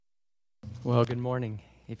Well, good morning.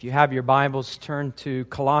 If you have your Bibles, turn to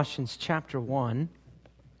Colossians chapter 1.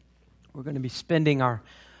 We're going to be spending our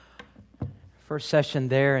first session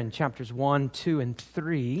there in chapters 1, 2, and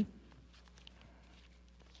 3.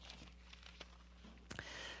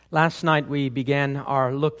 Last night we began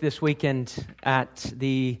our look this weekend at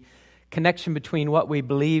the connection between what we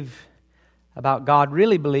believe about God,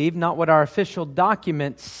 really believe, not what our official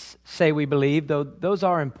documents say we believe, though those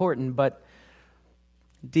are important, but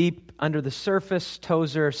deep under the surface,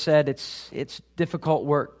 Tozer said it's difficult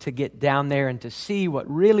work to get down there and to see what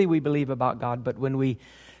really we believe about God. But when we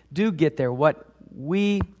do get there, what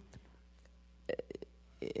we,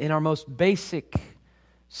 in our most basic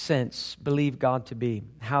sense, believe God to be,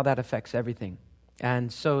 how that affects everything.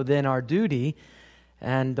 And so then our duty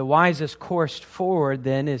and the wisest course forward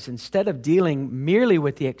then is, instead of dealing merely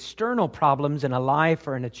with the external problems in a life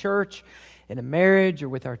or in a church, in a marriage or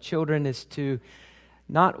with our children, is to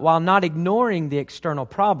while not ignoring the external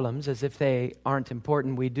problems as if they aren't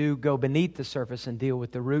important, we do go beneath the surface and deal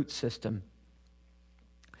with the root system.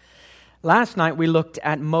 Last night we looked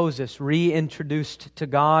at Moses, reintroduced to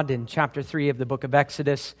God in chapter 3 of the book of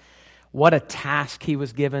Exodus. What a task he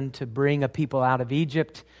was given to bring a people out of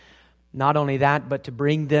Egypt. Not only that, but to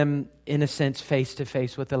bring them, in a sense, face to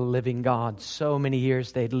face with a living God. So many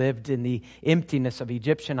years they'd lived in the emptiness of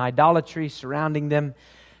Egyptian idolatry surrounding them,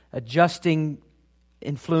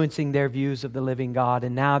 influencing their views of the living God.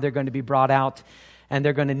 And now they're going to be brought out and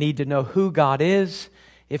they're going to need to know who God is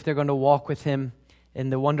if they're going to walk with Him in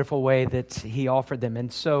the wonderful way that He offered them.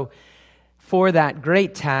 And so for that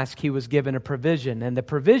great task, He was given a provision. And the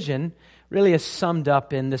provision really is summed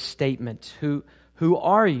up in the statement, Who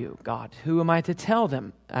are you, God? Who am I to tell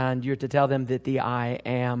them? And you're to tell them that the I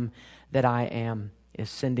am that I am is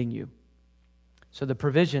sending you. So the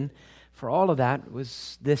provision for all of that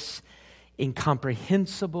was this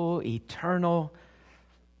incomprehensible, eternal,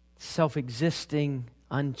 self-existing,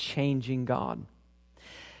 unchanging God.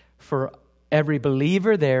 For every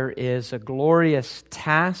believer, there is a glorious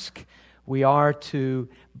task. We are to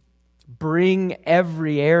bring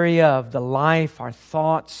every area of the life, our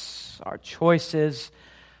thoughts, our choices,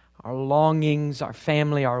 our longings, our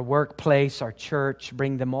family, our workplace, our church,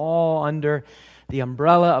 bring them all under the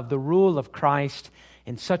umbrella of the rule of Christ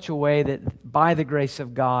in such a way that by the grace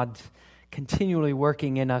of God, continually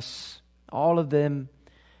working in us, all of them,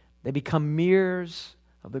 they become mirrors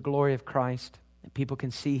of the glory of Christ, and people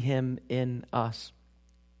can see Him in us.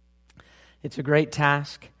 It's a great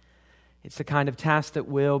task. It's the kind of task that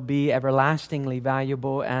will be everlastingly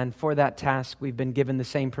valuable, and for that task we've been given the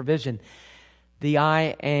same provision. The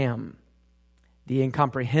I am, the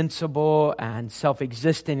incomprehensible and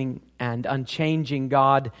self-existing and unchanging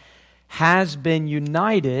God, has been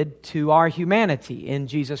united to our humanity in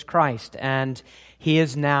Jesus Christ, and He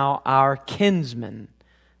is now our kinsman,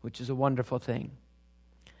 which is a wonderful thing.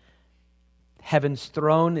 Heaven's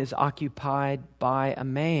throne is occupied by a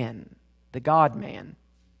man, the God-man.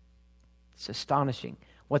 It's astonishing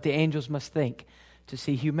what the angels must think to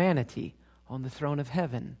see humanity on the throne of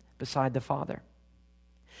heaven beside the Father.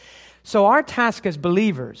 So our task as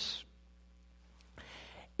believers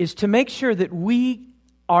is to make sure that we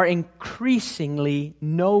are increasingly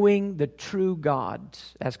knowing the true God,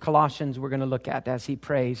 as Colossians we're going to look at as he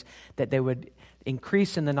prays that they would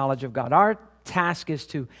increase in the knowledge of God. Our task is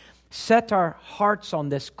to set our hearts on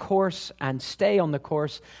this course and stay on the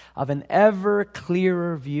course of an ever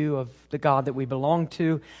clearer view of the God that we belong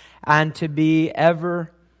to, and to be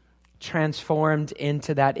ever transformed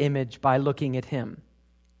into that image by looking at Him.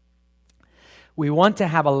 We want to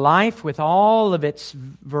have a life with all of its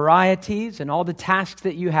varieties and all the tasks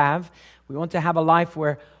that you have. We want to have a life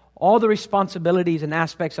where all the responsibilities and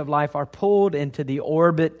aspects of life are pulled into the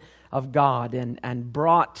orbit of God and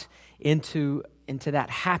brought into that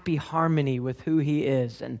happy harmony with who He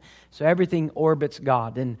is. And so everything orbits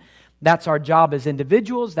God. And that's our job as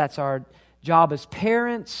individuals. That's our job as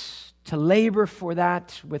parents, to labor for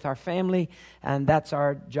that with our family. And that's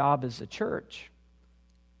our job as a church.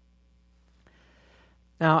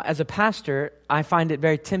 Now, as a pastor, I find it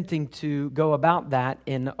very tempting to go about that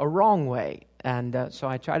in a wrong way. And so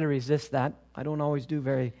I try to resist that. I don't always do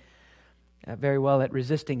very well at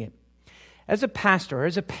resisting it. As a pastor, or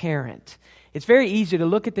as a parent, it's very easy to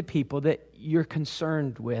look at the people that you're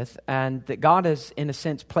concerned with and that God has, in a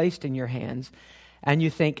sense, placed in your hands, and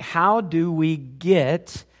you think, how do we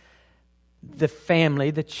get the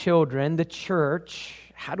family, the children, the church,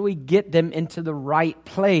 how do we get them into the right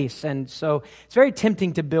place? And so it's very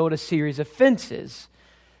tempting to build a series of fences.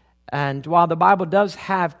 And while the Bible does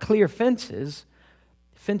have clear fences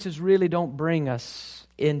really don't bring us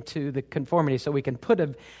into the conformity. So we can put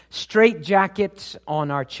a straight jacket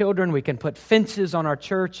on our children, we can put fences on our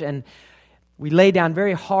church, and we lay down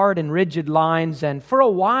very hard and rigid lines, and for a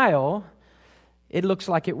while, it looks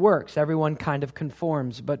like it works. Everyone kind of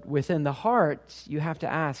conforms, but within the heart, you have to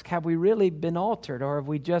ask, have we really been altered, or have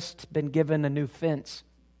we just been given a new fence?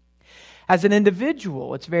 As an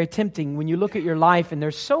individual, it's very tempting when you look at your life, and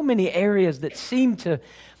there's so many areas that seem to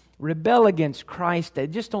rebel against Christ, they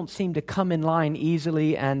just don't seem to come in line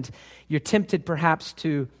easily, and you're tempted perhaps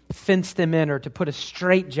to fence them in or to put a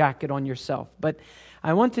straitjacket on yourself. But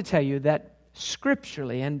I want to tell you that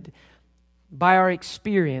scripturally and by our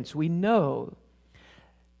experience, we know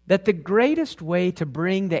that the greatest way to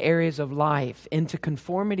bring the areas of life into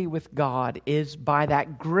conformity with God is by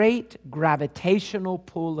that great gravitational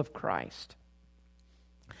pull of Christ.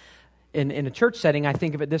 In a church setting, I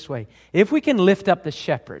think of it this way. If we can lift up the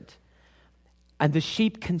shepherd and the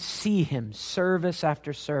sheep can see him service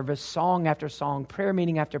after service, song after song, prayer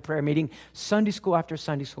meeting after prayer meeting, Sunday school after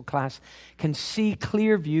Sunday school class, can see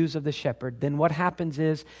clear views of the shepherd, then what happens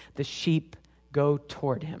is the sheep go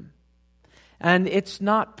toward him. And it's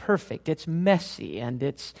not perfect. It's messy, and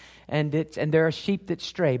there are sheep that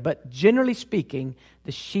stray. But generally speaking,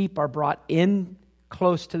 the sheep are brought in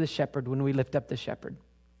close to the shepherd when we lift up the shepherd.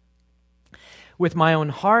 With my own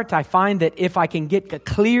heart, I find that if I can get a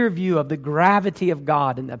clear view of the gravity of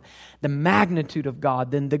God and the magnitude of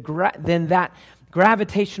God, then that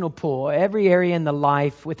gravitational pull, every area in the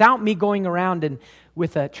life, without me going around and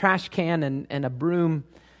with a trash can and a broom,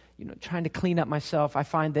 trying to clean up myself, I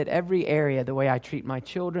find that every area, the way I treat my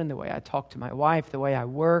children, the way I talk to my wife, the way I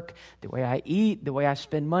work, the way I eat, the way I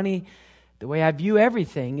spend money, the way I view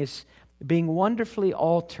everything is being wonderfully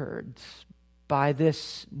altered by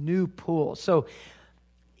this new pull. So,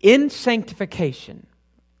 in sanctification,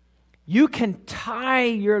 you can tie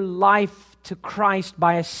your life to Christ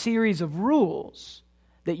by a series of rules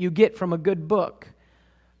that you get from a good book.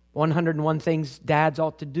 101 things dads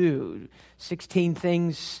ought to do, 16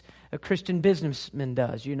 things a Christian businessman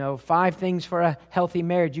does, 5 things for a healthy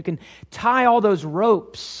marriage. You can tie all those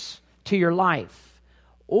ropes to your life,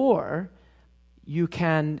 or you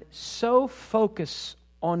can so focus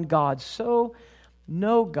on God, so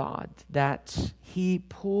know God, that He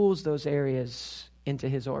pulls those areas into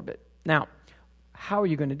His orbit. Now, how are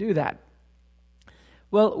you going to do that?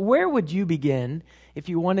 Well, where would you begin if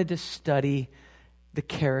you wanted to study the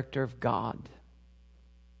character of God?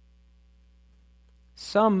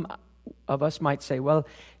 Some of us might say, well,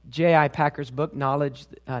 J.I. Packer's book,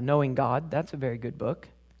 Knowing God, that's a very good book.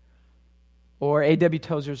 Or A.W.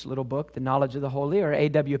 Tozer's little book, The Knowledge of the Holy, or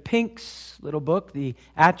A.W. Pink's little book, The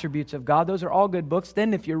Attributes of God. Those are all good books.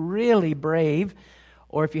 Then if you're really brave,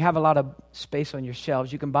 or if you have a lot of space on your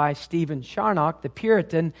shelves, you can buy Stephen Charnock, the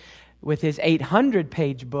Puritan, with his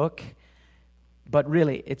 800-page book. But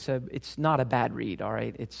really, it's not a bad read, all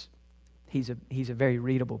right? He's a very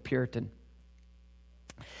readable Puritan.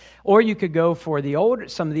 Or you could go for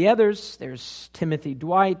some of the others. There's Timothy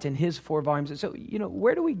Dwight and his 4 volumes. So,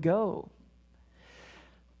 where do we go?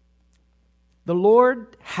 The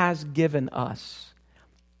Lord has given us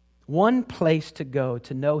one place to go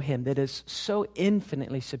to know Him that is so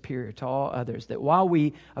infinitely superior to all others, that while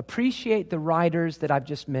we appreciate the writers that I've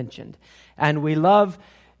just mentioned, and we love,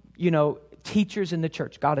 teachers in the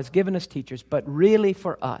church, God has given us teachers, but really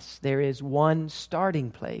for us, there is one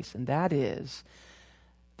starting place, and that is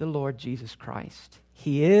the Lord Jesus Christ.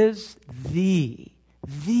 He is the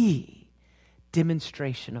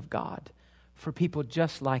demonstration of God for people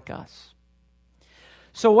just like us.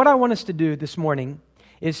 So what I want us to do this morning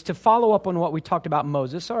is to follow up on what we talked about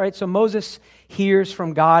Moses. All right, so Moses hears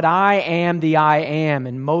from God, I am the I am.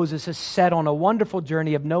 And Moses is set on a wonderful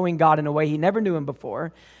journey of knowing God in a way he never knew Him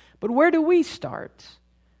before. But where do we start?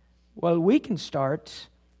 Well, we can start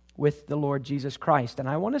with the Lord Jesus Christ. And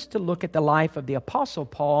I want us to look at the life of the Apostle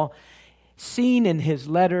Paul, seen in his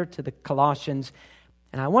letter to the Colossians.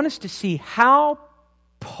 And I want us to see how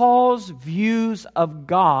Paul's views of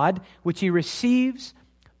God, which he receives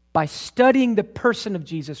by studying the person of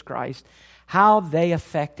Jesus Christ, how they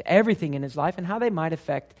affect everything in his life and how they might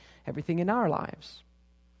affect everything in our lives.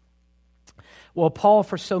 Well, Paul,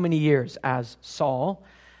 for so many years as Saul,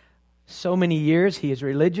 so many years he is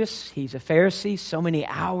religious, he's a Pharisee, so many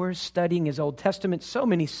hours studying his Old Testament, so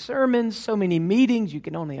many sermons, so many meetings, you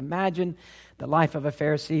can only imagine the life of a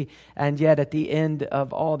Pharisee, and yet at the end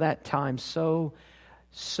of all that time, so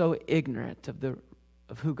ignorant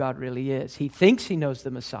of who God really is. He thinks he knows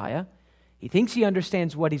the Messiah. He thinks he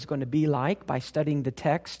understands what he's going to be like by studying the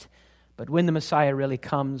text. But when the Messiah really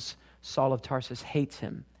comes, Saul of Tarsus hates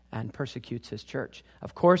him and persecutes his church.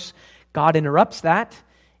 Of course, God interrupts that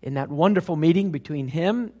in that wonderful meeting between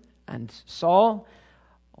him and Saul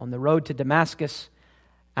on the road to Damascus,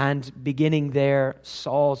 and beginning there,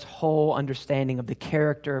 Saul's whole understanding of the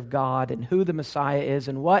character of God and who the Messiah is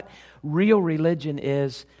and what real religion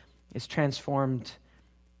is transformed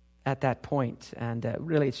at that point. And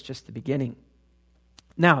really, it's just the beginning.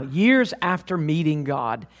 Now, years after meeting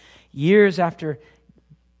God, years after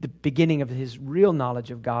the beginning of his real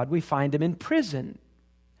knowledge of God, we find him in prison.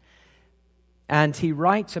 And he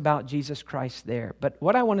writes about Jesus Christ there. But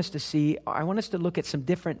what I want us to see, I want us to look at some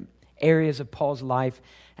different areas of Paul's life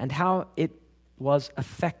and how it was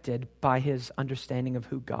affected by his understanding of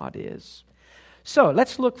who God is. So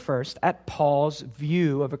let's look first at Paul's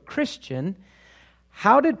view of a Christian.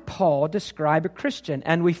 How did Paul describe a Christian?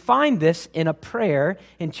 And we find this in a prayer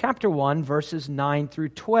in chapter 1, verses 9 through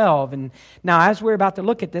 12. And now, as we're about to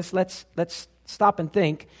look at this, let's stop and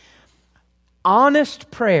think. Honest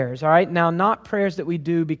prayers, all right? Now, not prayers that we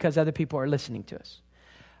do because other people are listening to us.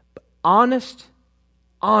 But honest,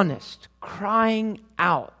 crying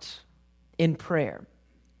out in prayer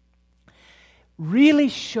really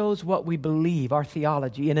shows what we believe, our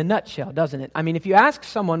theology, in a nutshell, doesn't it? I mean, if you ask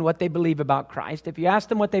someone what they believe about Christ, if you ask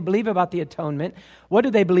them what they believe about the atonement, what do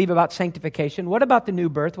they believe about sanctification, what about the new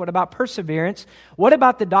birth, what about perseverance, what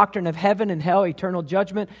about the doctrine of heaven and hell, eternal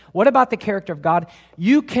judgment, what about the character of God,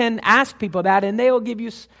 you can ask people that and they will give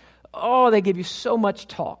you, they give you so much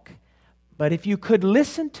talk. But if you could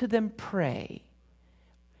listen to them pray,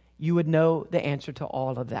 you would know the answer to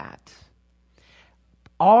all of that.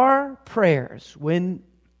 Our prayers, when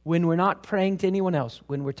we're not praying to anyone else,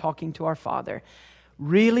 when we're talking to our Father,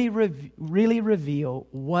 really reveal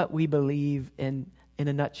what we believe in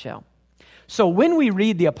a nutshell. So when we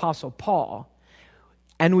read the Apostle Paul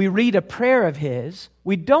and we read a prayer of his,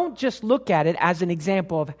 we don't just look at it as an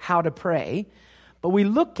example of how to pray, but we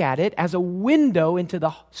look at it as a window into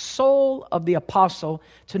the soul of the apostle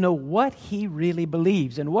to know what he really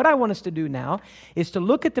believes. And what I want us to do now is to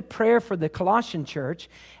look at the prayer for the Colossian church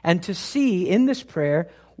and to see in this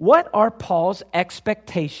prayer what are Paul's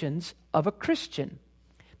expectations of a Christian.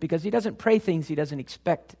 Because he doesn't pray things he doesn't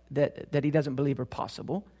expect that he doesn't believe are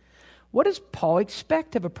possible. What does Paul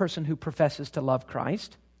expect of a person who professes to love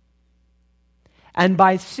Christ? And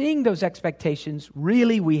by seeing those expectations,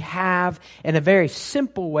 really we have, in a very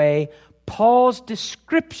simple way, Paul's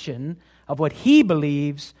description of what he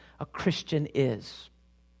believes a Christian is.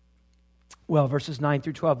 Well, verses 9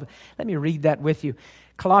 through 12, let me read that with you.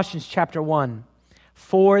 Colossians chapter 1.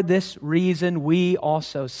 For this reason we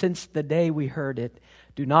also, since the day we heard it,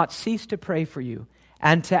 do not cease to pray for you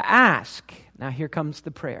and to ask, now here comes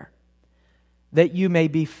the prayer, that you may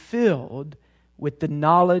be filled with the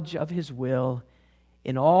knowledge of his will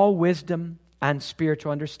in all wisdom and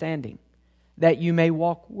spiritual understanding, that you may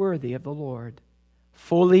walk worthy of the Lord,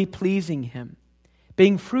 fully pleasing him,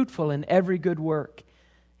 being fruitful in every good work,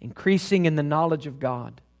 increasing in the knowledge of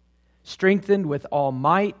God, strengthened with all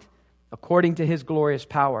might according to his glorious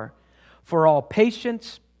power, for all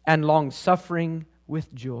patience and long-suffering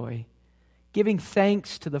with joy, giving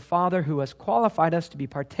thanks to the Father who has qualified us to be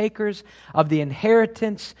partakers of the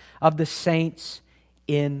inheritance of the saints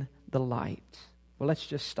in the light. Well, let's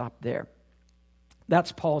just stop there.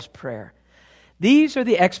 That's Paul's prayer. These are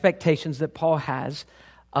the expectations that Paul has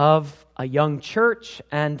of a young church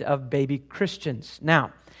and of baby Christians.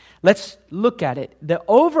 Now, let's look at it. The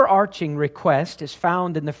overarching request is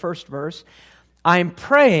found in the first verse. I'm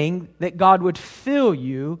praying that God would fill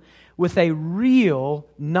you with a real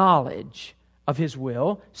knowledge of his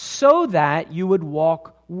will so that you would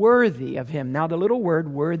walk worthy of him. Now, the little word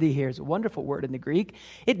worthy here is a wonderful word in the Greek.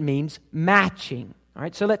 It means matching. All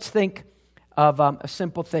right, so let's think of a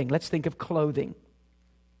simple thing. Let's think of clothing.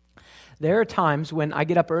 There are times when I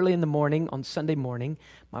get up early in the morning on Sunday morning,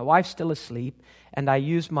 my wife's still asleep, and I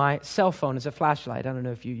use my cell phone as a flashlight. I don't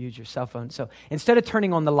know if you use your cell phone. So instead of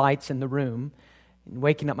turning on the lights in the room and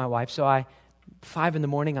waking up my wife, 5 in the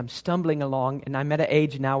morning, I'm stumbling along, and I'm at an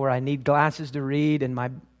age now where I need glasses to read, and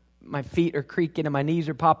my feet are creaking and my knees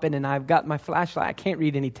are popping, and I've got my flashlight. I can't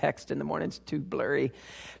read any text in the morning. It's too blurry.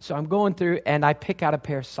 So I'm going through, and I pick out a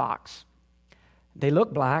pair of socks. They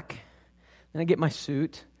look black. Then I get my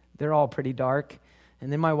suit. They're all pretty dark.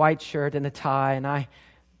 And then my white shirt and a tie, and I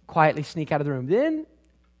quietly sneak out of the room. Then,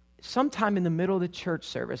 sometime in the middle of the church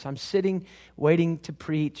service, I'm sitting, waiting to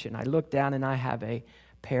preach, and I look down, and I have a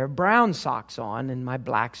pair of brown socks on and my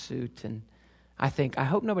black suit, and I think, I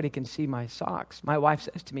hope nobody can see my socks. My wife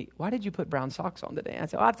says to me, why did you put brown socks on today? I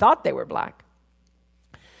said, I thought they were black.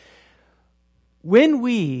 When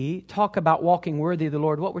we talk about walking worthy of the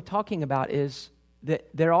Lord, what we're talking about is that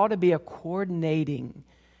there ought to be a coordinating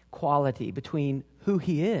quality between who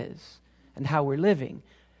He is and how we're living.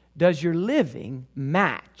 Does your living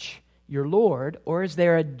match your Lord, or is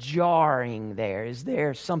there a jarring there? Is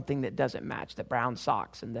there something that doesn't match? The brown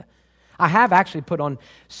socks and I have actually put on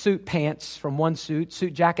suit pants from one suit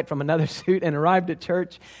jacket from another suit, and arrived at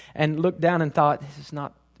church and looked down and thought,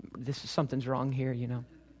 something's wrong here, you know.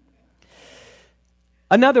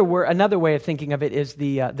 Another way of thinking of it is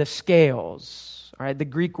the scales. All right, the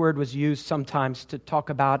Greek word was used sometimes to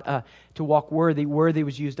talk about to walk worthy. Worthy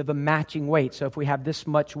was used of a matching weight. So if we have this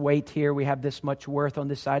much weight here, we have this much worth on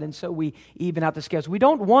this side, and so we even out the scales. We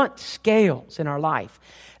don't want scales in our life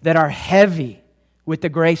that are heavy with the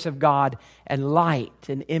grace of God and light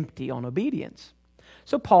and empty on obedience.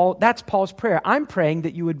 So that's Paul's prayer. I'm praying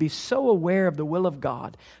that you would be so aware of the will of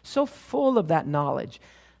God, so full of that knowledge,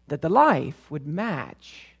 that the life would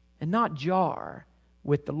match and not jar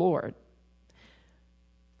with the Lord,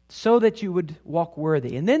 so that you would walk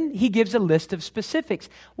worthy. And then he gives a list of specifics.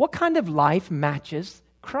 What kind of life matches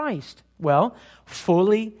Christ? Well,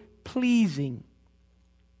 fully pleasing,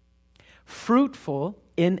 fruitful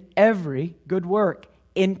in every good work,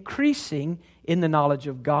 increasing in the knowledge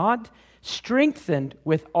of God, strengthened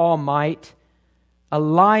with all might, a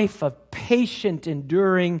life of patient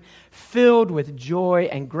enduring, filled with joy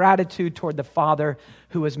and gratitude toward the Father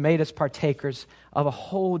who has made us partakers of a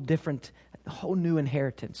whole new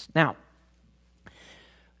inheritance. Now,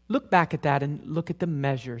 look back at that and look at the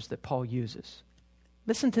measures that Paul uses.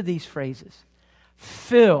 Listen to these phrases.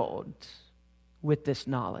 Filled with this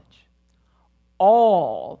knowledge,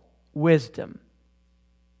 all wisdom,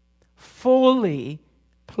 fully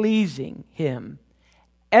pleasing Him,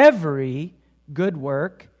 every good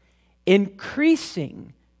work,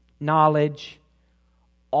 increasing knowledge,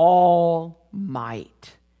 all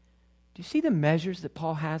might. Do you see the measures that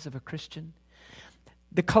Paul has of a Christian?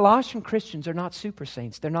 The Colossian Christians are not super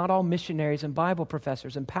saints. They're not all missionaries and Bible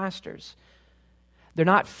professors and pastors. They're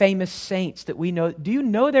not famous saints that we know. Do you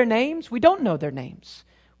know their names? We don't know their names.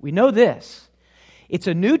 We know this. It's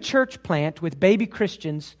a new church plant with baby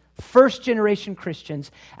Christians, first-generation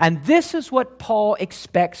Christians, and this is what Paul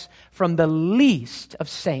expects from the least of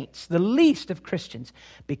saints, the least of Christians.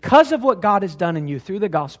 Because of what God has done in you through the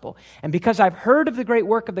gospel, and because I've heard of the great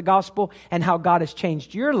work of the gospel and how God has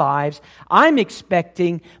changed your lives, I'm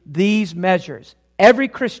expecting these measures. Every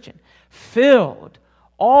Christian, filled,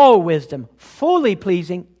 all wisdom, fully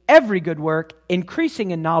pleasing, every good work,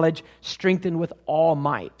 increasing in knowledge, strengthened with all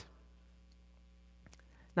might.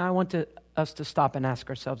 Now I want us to stop and ask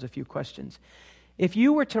ourselves a few questions. If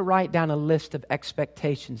you were to write down a list of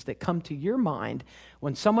expectations that come to your mind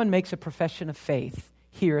when someone makes a profession of faith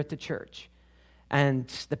here at the church and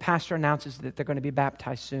the pastor announces that they're going to be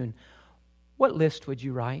baptized soon, what list would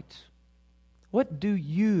you write? What do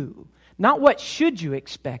you, not what should you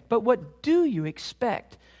expect, but what do you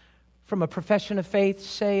expect from a profession of faith,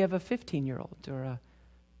 say, of a 15-year-old or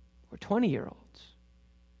 20-year-olds?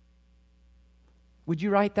 Would you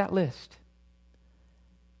write that list?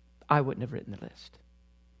 I wouldn't have written the list.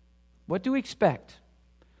 What do we expect?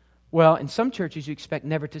 Well, in some churches you expect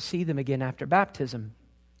never to see them again after baptism.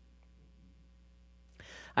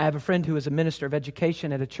 I have a friend who is a minister of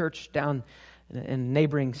education at a church down in a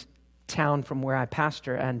neighboring town from where I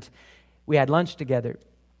pastor, and we had lunch together.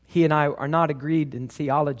 He and I are not agreed in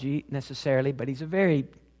theology necessarily, but he's a very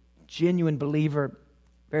genuine believer,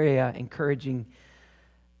 very encouraging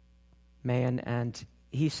man, and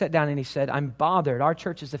he sat down and he said, I'm bothered. Our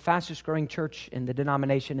church is the fastest growing church in the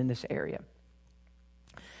denomination in this area.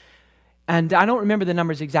 And I don't remember the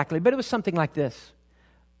numbers exactly, but it was something like this.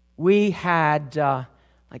 We had, and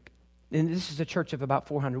this is a church of about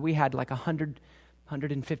 400, we had like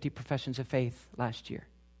 150 professions of faith last year.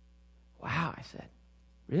 Wow, I said,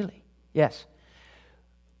 really? Yes.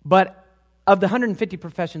 But of the 150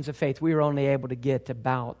 professions of faith, we were only able to get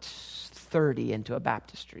about 30 into a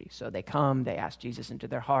baptistry. So they come, they ask Jesus into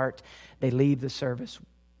their heart, they leave the service,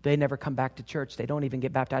 they never come back to church, they don't even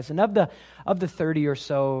get baptized. And of the 30 or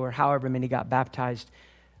so, or however many got baptized,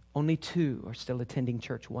 only 2 are still attending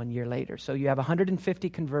church 1 year later. So you have 150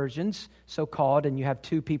 conversions, so-called, and you have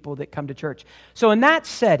 2 people that come to church. So in that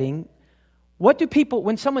setting, what do people,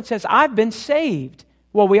 when someone says, I've been saved,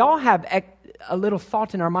 well, we all have a little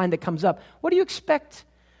thought in our mind that comes up. What do you expect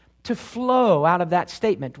to flow out of that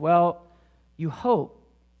statement? Well, you hope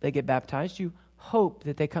they get baptized. You hope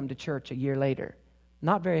that they come to church a year later.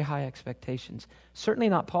 Not very high expectations. Certainly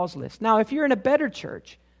not Paul's list. Now, if you're in a better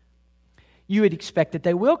church, you would expect that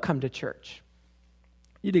they will come to church.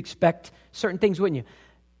 You'd expect certain things, wouldn't you?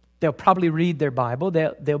 They'll probably read their Bible.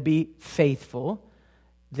 They'll be faithful.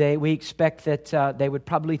 We expect that they would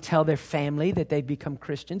probably tell their family that they've become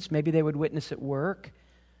Christians. Maybe they would witness at work.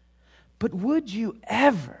 But would you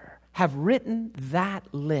ever have written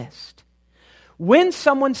that list? When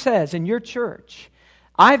someone says in your church,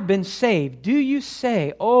 I've been saved, do you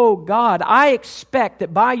say, oh God, I expect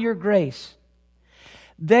that by your grace,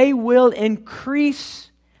 they will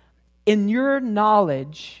increase in your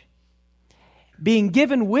knowledge, being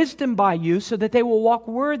given wisdom by you so that they will walk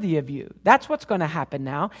worthy of you. That's what's going to happen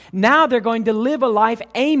now. Now they're going to live a life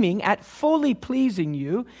aiming at fully pleasing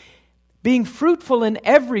you, being fruitful in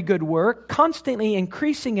every good work, constantly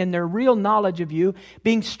increasing in their real knowledge of you,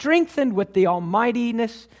 being strengthened with the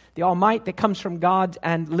almightiness, the almight that comes from God,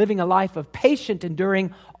 and living a life of patient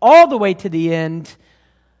enduring all the way to the end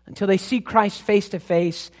until they see Christ face to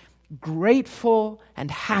face, grateful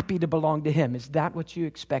and happy to belong to Him. Is that what you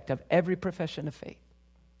expect of every profession of faith?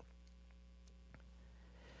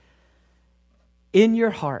 In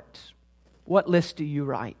your heart, what list do you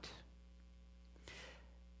write?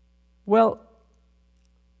 Well,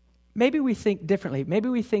 maybe we think differently. Maybe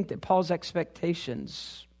we think that Paul's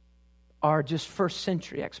expectations are just first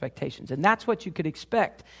century expectations. And that's what you could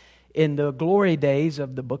expect in the glory days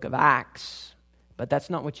of the book of Acts. But that's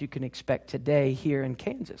not what you can expect today here in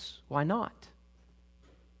Kansas. Why not?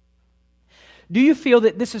 Do you feel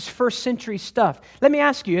that this is first century stuff? Let me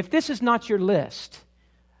ask you, if this is not your list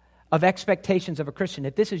of expectations of a Christian,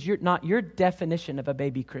 if this is not your definition of a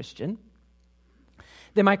baby Christian,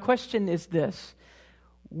 then my question is this: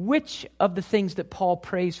 which of the things that Paul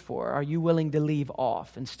prays for are you willing to leave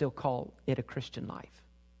off and still call it a Christian life?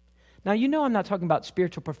 Now, you know I'm not talking about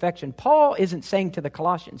spiritual perfection. Paul isn't saying to the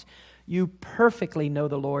Colossians, you perfectly know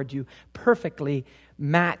the Lord, you perfectly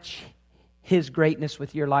match His greatness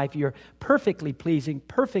with your life, you're perfectly pleasing,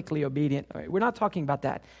 perfectly obedient. All right, we're not talking about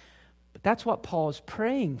that. But that's what Paul is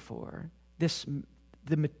praying for,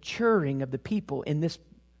 the maturing of the people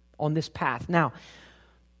on this path. Now,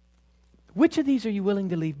 which of these are you willing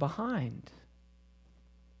to leave behind?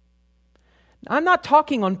 I'm not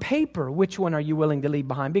talking on paper, which one are you willing to leave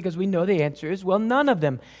behind? Because we know the answer is, well, none of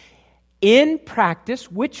them. In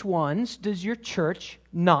practice, which ones does your church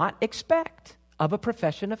not expect of a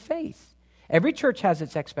profession of faith? Every church has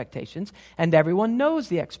its expectations, and everyone knows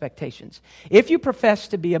the expectations. If you profess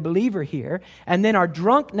to be a believer here, and then are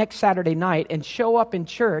drunk next Saturday night and show up in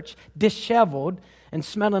church disheveled and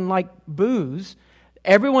smelling like booze,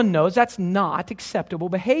 everyone knows that's not acceptable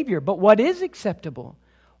behavior. But what is acceptable?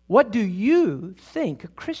 What do you think a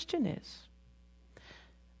Christian is?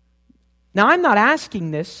 Now, I'm not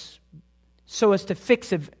asking this so as to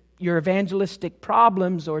fix your evangelistic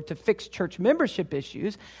problems or to fix church membership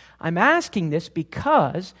issues. I'm asking this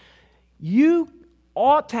because you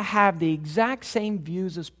ought to have the exact same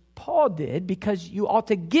views as Paul did, because you ought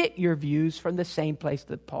to get your views from the same place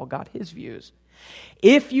that Paul got his views.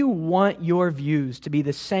 If you want your views to be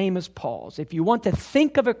the same as Paul's, if you want to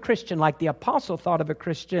think of a Christian like the apostle thought of a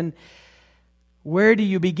Christian, where do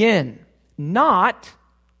you begin? Not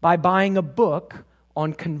by buying a book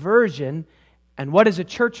on conversion and what is a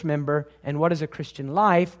church member and what is a Christian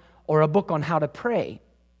life, or a book on how to pray.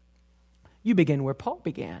 You begin where Paul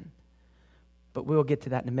began. But we'll get to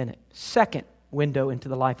that in a minute. Second window into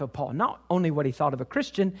the life of Paul. Not only what he thought of a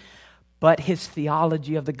Christian, but his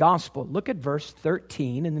theology of the gospel. Look at verse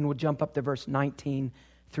 13, and then we'll jump up to verse 19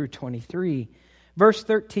 through 23. Verse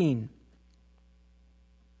 13.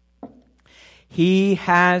 He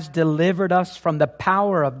has delivered us from the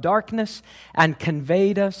power of darkness and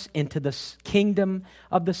conveyed us into the kingdom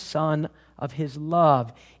of the Son of His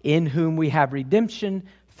love, in whom we have redemption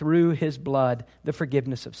through His blood, the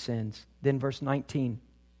forgiveness of sins. Then verse 19.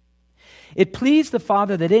 It pleased the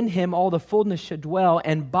Father that in Him all the fullness should dwell,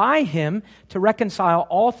 and by Him to reconcile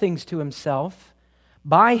all things to Himself,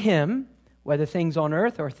 by Him, whether things on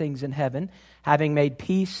earth or things in heaven, having made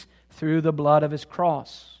peace through the blood of His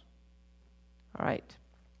cross. All right.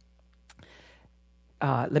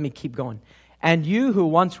 Let me keep going. And you who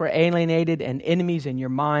once were alienated and enemies in your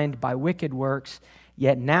mind by wicked works,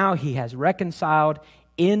 yet now He has reconciled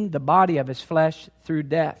in the body of His flesh through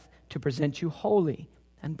death, to present you holy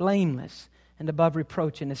and blameless and above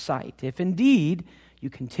reproach in His sight, if indeed you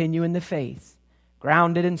continue in the faith,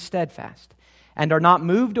 grounded and steadfast, and are not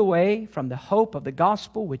moved away from the hope of the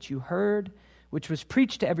gospel which you heard, which was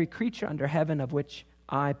preached to every creature under heaven, of which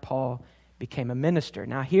I, Paul, became a minister.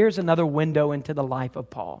 Now here's another window into the life of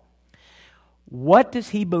Paul. What does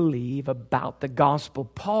he believe about the gospel?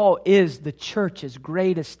 Paul is the church's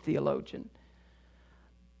greatest theologian.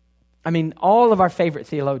 I mean, all of our favorite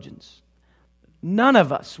theologians, none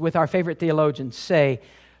of us with our favorite theologians say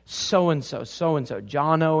so-and-so,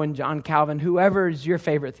 John Owen, John Calvin, whoever is your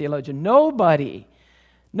favorite theologian. Nobody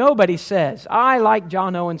says, I like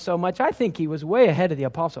John Owen so much, I think he was way ahead of the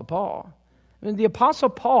Apostle Paul. I mean, the Apostle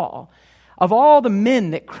Paul, of all the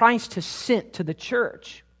men that Christ has sent to the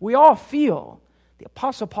church, we all feel the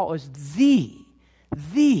Apostle Paul is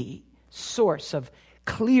the source of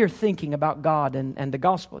clear thinking about God and the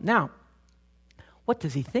gospel. Now, what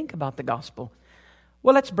does he think about the gospel?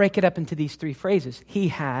 Well, let's break it up into these three phrases. He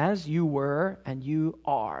has, you were, and you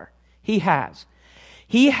are. He has.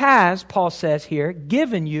 He has, Paul says here,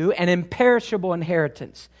 given you an imperishable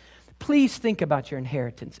inheritance. Please think about your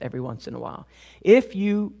inheritance every once in a while. If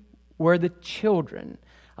you were the children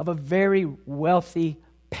of a very wealthy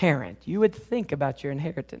parent, you would think about your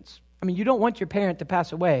inheritance. I mean, you don't want your parent to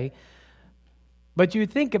pass away, but you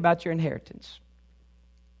think about your inheritance.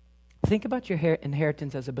 Think about your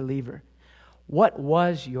inheritance as a believer. What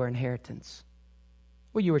was your inheritance?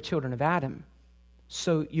 Well, you were children of Adam.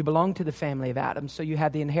 So you belong to the family of Adam. So you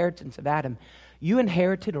have the inheritance of Adam. You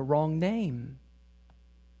inherited a wrong name.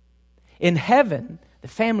 In heaven, the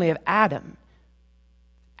family of Adam,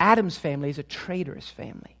 Adam's family is a traitorous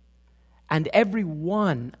family. And every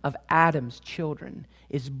one of Adam's children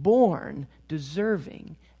is born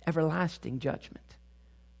deserving everlasting judgment.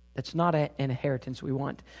 That's not an inheritance we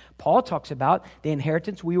want. Paul talks about the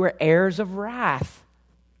inheritance. We were heirs of wrath,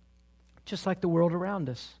 just like the world around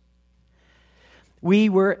us. We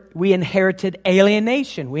inherited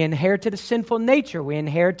alienation. We inherited a sinful nature. We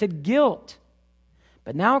inherited guilt.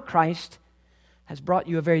 But now Christ has brought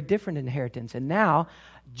you a very different inheritance. And now,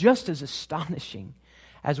 just as astonishing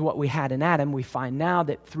as what we had in Adam, we find now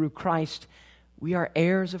that through Christ, we are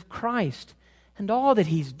heirs of Christ. And all that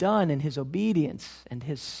He's done in His obedience and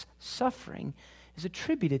His suffering is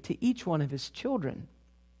attributed to each one of His children.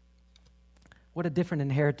 What a different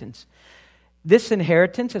inheritance. This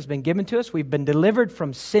inheritance has been given to us. We've been delivered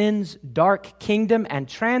from sin's dark kingdom and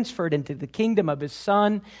transferred into the kingdom of His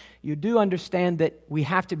Son. You do understand that we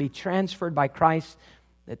have to be transferred by Christ,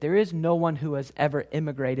 that there is no one who has ever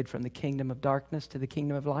immigrated from the kingdom of darkness to the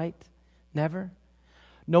kingdom of light. Never.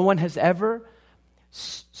 No one has ever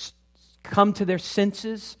come to their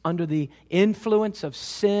senses under the influence of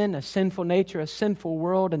sin, a sinful nature, a sinful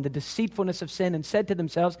world, and the deceitfulness of sin, and said to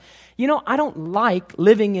themselves, I don't like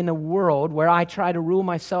living in a world where I try to rule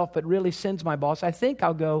myself, but really sin's my boss. I think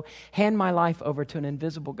I'll go hand my life over to an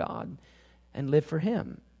invisible God and live for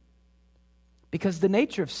Him. Because the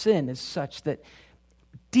nature of sin is such that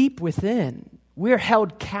deep within, we're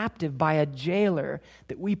held captive by a jailer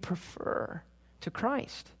that we prefer to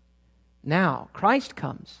Christ. Now, Christ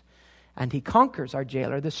comes and He conquers our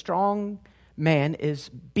jailer. The strong man is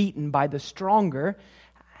beaten by the stronger,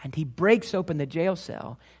 and He breaks open the jail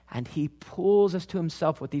cell, and He pulls us to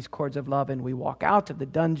Himself with these cords of love, and we walk out of the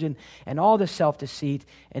dungeon and all the self-deceit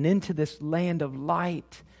and into this land of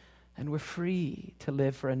light, and we're free to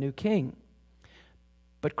live for a new King.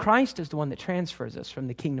 But Christ is the one that transfers us from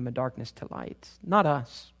the kingdom of darkness to light, not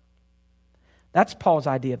us. That's Paul's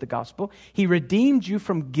idea of the gospel. He redeemed you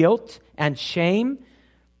from guilt and shame.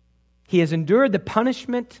 He has endured the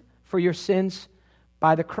punishment for your sins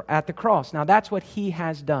at the cross. Now, that's what He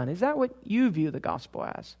has done. Is that what you view the gospel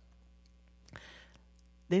as?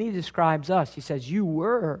 Then He describes us. He says, you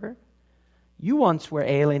once were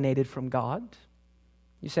alienated from God.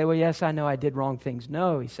 You say, well, yes, I know I did wrong things.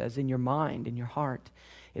 No, He says, in your mind, in your heart.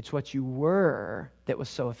 It's what you were that was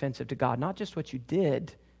so offensive to God, not just what you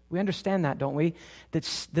did. We understand that, don't we?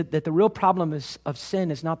 That the real problem of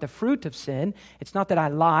sin is not the fruit of sin. It's not that I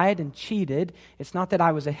lied and cheated. It's not that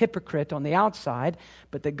I was a hypocrite on the outside,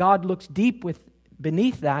 but that God looks deep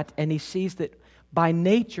beneath that, and He sees that by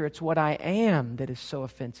nature it's what I am that is so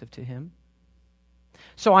offensive to Him.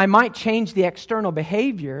 So I might change the external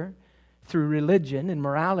behavior through religion and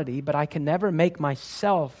morality, but I can never make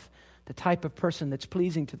myself the type of person that's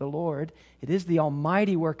pleasing to the Lord. It is the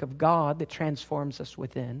almighty work of God that transforms us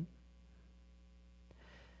within.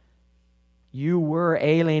 You were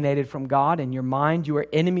alienated from God in your mind. You were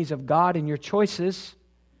enemies of God in your choices.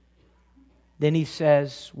 Then He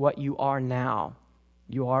says what you are now.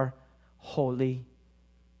 You are wholly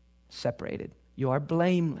separated. You are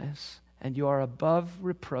blameless, and you are above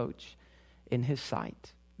reproach in His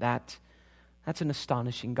sight. That's an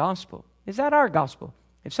astonishing gospel. Is that our gospel?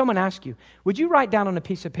 If someone asks you, would you write down on a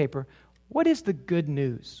piece of paper, what is the good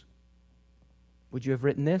news? Would you have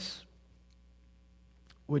written this?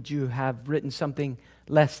 Would you have written something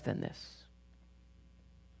less than this?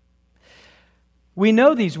 We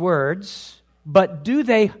know these words, but do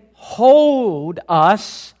they hold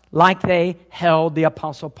us like they held the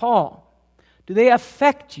Apostle Paul? Do they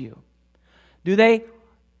affect you? Do they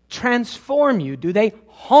transform you? Do they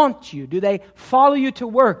haunt you? Do they follow you to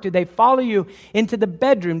work? Do they follow you into the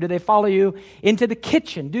bedroom? Do they follow you into the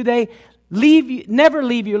kitchen? Do they never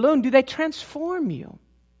leave you alone? Do they transform you?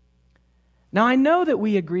 Now, I know that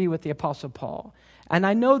we agree with the Apostle Paul, and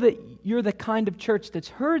I know that you're the kind of church that's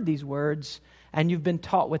heard these words and you've been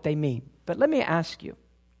taught what they mean. But let me ask you,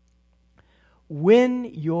 when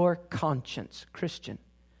your conscience, Christian,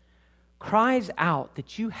 cries out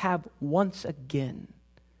that you have once again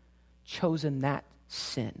chosen that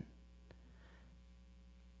sin,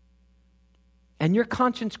 and your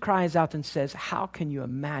conscience cries out and says, how can you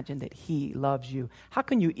imagine that he loves you? How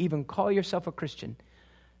can you even call yourself a Christian?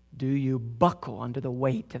 Do you buckle under the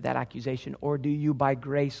weight of that accusation, or do you by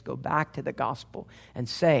grace go back to the gospel and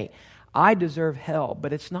say, I deserve hell,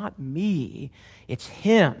 but it's not me, it's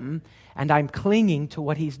him, and I'm clinging to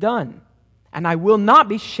what he's done, and I will not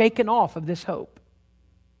be shaken off of this hope?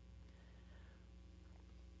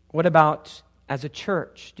 What about as a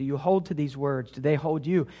church? Do you hold to these words? Do they hold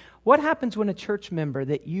you? What happens when a church member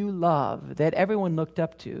that you love, that everyone looked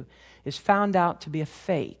up to, is found out to be a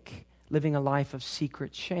fake, living a life of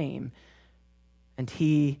secret shame, and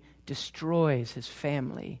he destroys his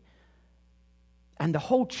family, and the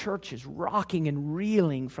whole church is rocking and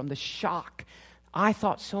reeling from the shock? I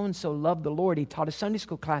thought so-and-so loved the Lord. He taught a Sunday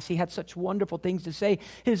school class. He had such wonderful things to say.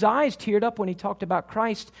 His eyes teared up when he talked about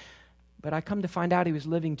Christ, but I come to find out he was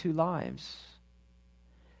living two lives.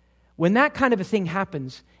 When that kind of a thing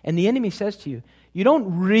happens, and the enemy says to you, you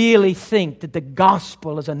don't really think that the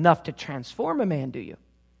gospel is enough to transform a man, do you?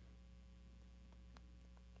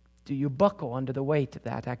 Do you buckle under the weight of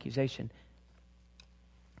that accusation?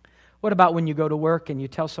 What about when you go to work and you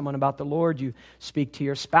tell someone about the Lord, you speak to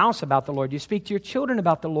your spouse about the Lord, you speak to your children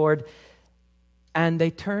about the Lord, and they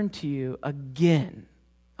turn to you again,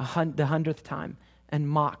 the 100th time, and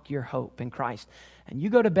mock your hope in Christ. And you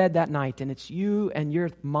go to bed that night, and it's you and your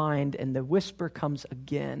mind, and the whisper comes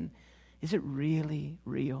again, is it really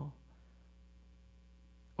real?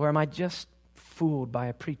 Or am I just fooled by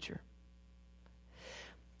a preacher?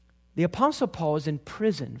 The Apostle Paul is in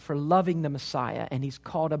prison for loving the Messiah, and he's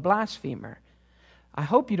called a blasphemer. I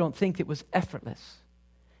hope you don't think it was effortless.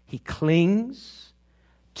 He clings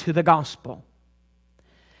to the gospel.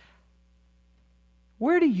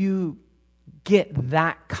 Where do you get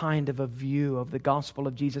that kind of a view of the gospel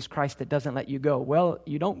of Jesus Christ that doesn't let you go? Well,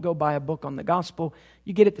 you don't go buy a book on the gospel.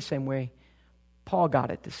 You get it the same way Paul got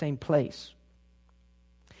it, the same place.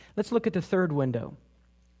 Let's look at the third window.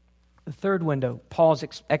 The third window, Paul's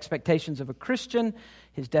expectations of a Christian,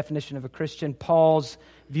 his definition of a Christian, Paul's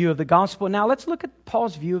view of the gospel. Now let's look at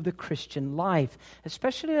Paul's view of the Christian life,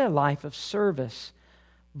 especially a life of service.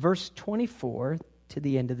 Verse 24 to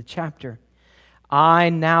the end of the chapter. I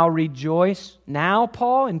now rejoice. Now,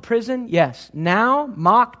 Paul, in prison? Yes. Now,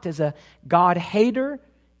 mocked as a God-hater?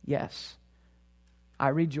 Yes. I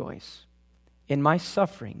rejoice in my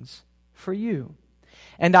sufferings for you.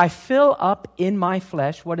 And I fill up in my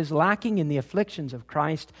flesh what is lacking in the afflictions of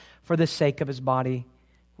Christ for the sake of his body,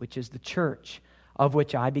 which is the church, of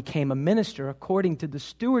which I became a minister according to the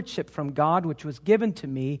stewardship from God which was given to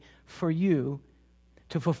me for you,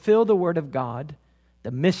 to fulfill the word of God,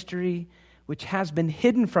 the mystery which has been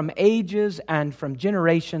hidden from ages and from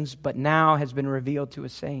generations, but now has been revealed to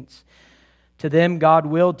his saints. To them God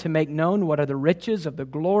willed to make known what are the riches of the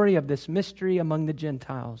glory of this mystery among the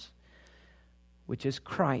Gentiles, which is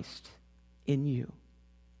Christ in you,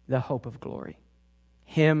 the hope of glory.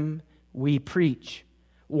 Him we preach,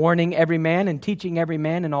 warning every man and teaching every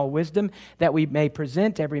man in all wisdom, that we may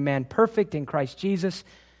present every man perfect in Christ Jesus.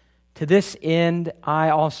 To this end I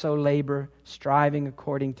also labor, striving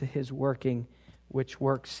according to his working, which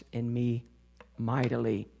works in me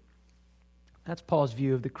mightily. That's Paul's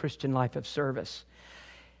view of the Christian life of service.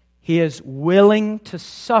 He is willing to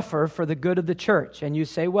suffer for the good of the church. And you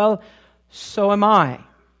say, well, so am I.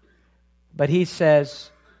 But he says,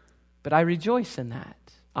 but I rejoice in that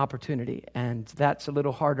opportunity. And that's a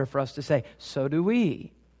little harder for us to say. So do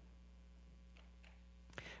we.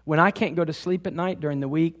 When I can't go to sleep at night during the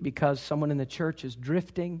week because someone in the church is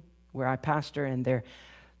drifting where I pastor,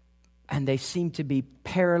 and they seem to be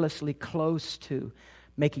perilously close to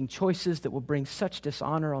making choices that will bring such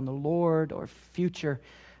dishonor on the Lord or future,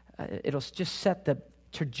 it'll just set the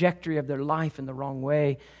trajectory of their life in the wrong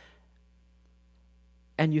way.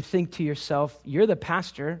 And you think to yourself, you're the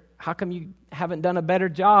pastor, how come you haven't done a better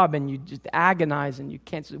job? And you just agonize, and you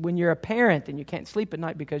can't. When you're a parent and you can't sleep at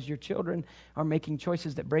night because your children are making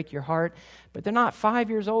choices that break your heart, but they're not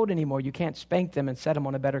 5 years old anymore. You can't spank them and set them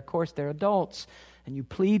on a better course. They're adults, and you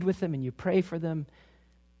plead with them and you pray for them.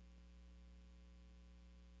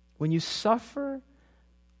 When you suffer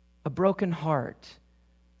a broken heart,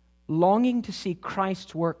 longing to see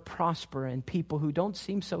Christ's work prosper in people who don't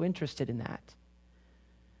seem so interested in that,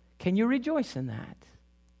 can you rejoice in that?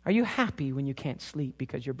 Are you happy when you can't sleep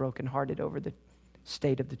because you're brokenhearted over the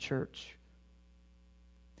state of the church?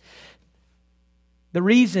 The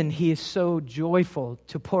reason he is so joyful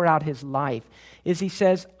to pour out his life is he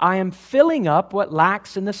says, I am filling up what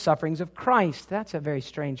lacks in the sufferings of Christ. That's a very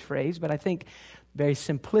strange phrase, but I think very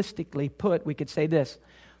simplistically put, we could say this.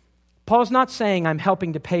 Paul's not saying I'm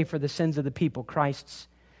helping to pay for the sins of the people. Christ's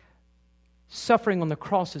suffering on the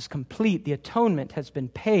cross is complete. The atonement has been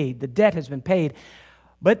paid. The debt has been paid.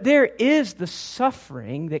 But there is the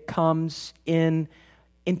suffering that comes in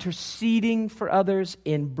interceding for others,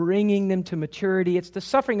 in bringing them to maturity. It's the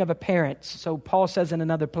suffering of a parent. So Paul says in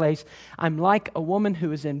another place, I'm like a woman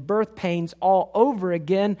who is in birth pains all over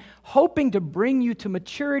again, hoping to bring you to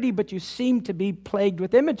maturity, but you seem to be plagued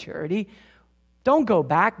with immaturity. Don't go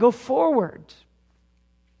back, go forward.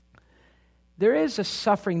 There is a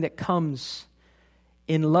suffering that comes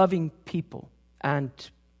in loving people and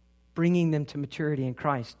bringing them to maturity in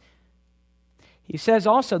Christ. He says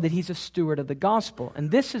also that he's a steward of the gospel.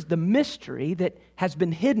 And this is the mystery that has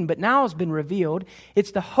been hidden but now has been revealed.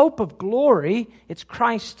 It's the hope of glory. It's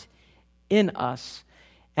Christ in us.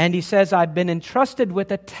 And he says, I've been entrusted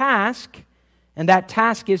with a task, and that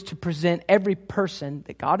task is to present every person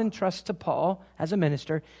that God entrusts to Paul as a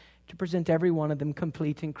minister, to present every one of them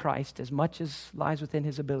complete in Christ as much as lies within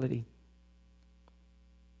his ability.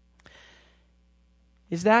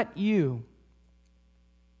 Is that you?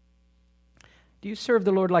 Do you serve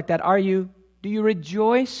the Lord like that? Do you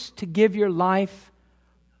rejoice to give your life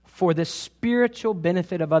for the spiritual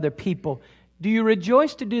benefit of other people? Do you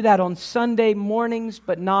rejoice to do that on Sunday mornings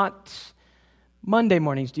but not Monday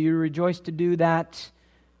mornings? Do you rejoice to do that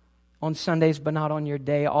on Sundays but not on your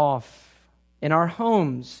day off? In our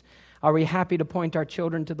homes, are we happy to point our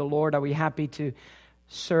children to the Lord? Are we happy to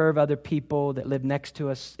serve other people that live next to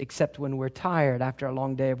us except when we're tired after a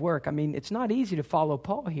long day of work? I mean, it's not easy to follow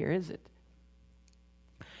Paul here, is it?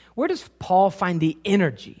 Where does Paul find the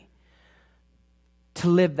energy to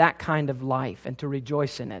live that kind of life and to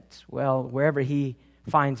rejoice in it? Well, wherever he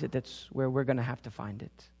finds it, that's where we're going to have to find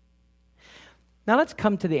it. Now let's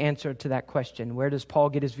come to the answer to that question. Where does Paul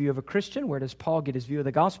get his view of a Christian? Where does Paul get his view of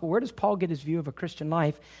the gospel? Where does Paul get his view of a Christian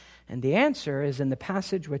life? And the answer is in the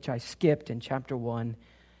passage which I skipped in chapter 1.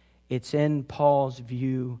 It's in Paul's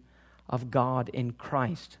view of God in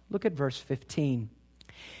Christ. Look at verse 15.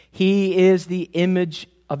 He is the image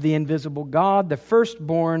of the invisible God, the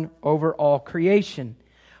firstborn over all creation.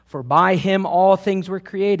 For by him all things were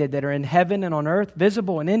created that are in heaven and on earth,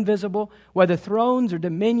 visible and invisible, whether thrones or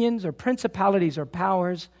dominions or principalities or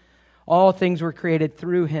powers. All things were created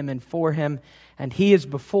through him and for him, and he is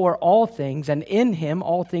before all things, and in him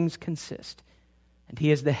all things consist. And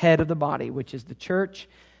he is the head of the body, which is the church,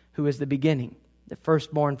 who is the beginning, the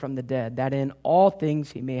firstborn from the dead, that in all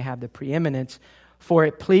things he may have the preeminence. For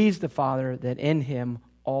it pleased the Father that in him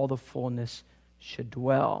all the fullness should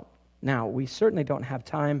dwell. Now, we certainly don't have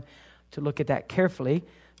time to look at that carefully,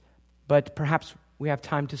 but perhaps we have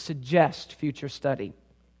time to suggest future study.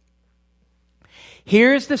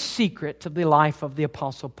 Here's the secret of the life of the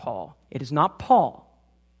Apostle Paul. It is not Paul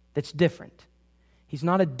that's different. He's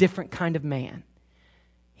not a different kind of man.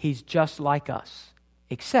 He's just like us,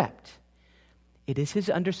 except it is his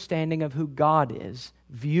understanding of who God is,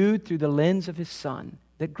 viewed through the lens of his Son,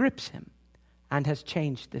 that grips him and has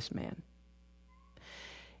changed this man.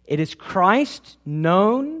 It is Christ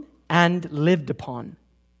known and lived upon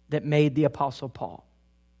that made the Apostle Paul.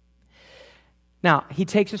 Now, he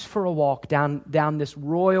takes us for a walk down this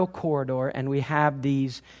royal corridor, and we have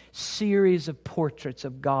these series of portraits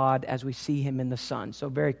of God as we see him in the Son. So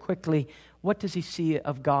very quickly, what does he see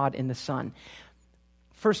of God in the Son?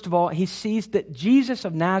 First of all, he sees that Jesus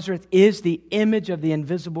of Nazareth is the image of the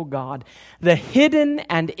invisible God. The hidden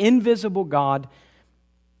and invisible God,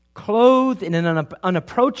 clothed in an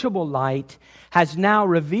unapproachable light, has now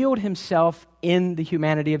revealed himself in the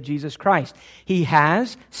humanity of Jesus Christ. He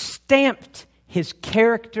has stamped his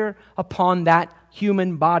character upon that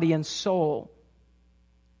human body and soul.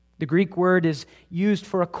 The Greek word is used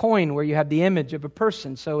for a coin where you have the image of a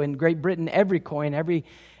person. So in Great Britain, every coin, every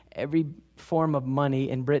form of money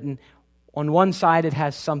in Britain, on one side it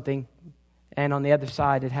has something, and on the other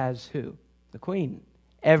side it has who? The Queen.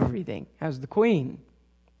 Everything has the Queen.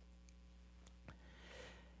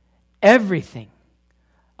 Everything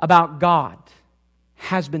about God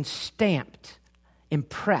has been stamped,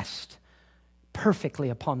 impressed perfectly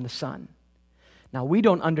upon the Son. Now, we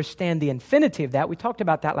don't understand the infinity of that. We talked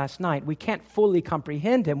about that last night. We can't fully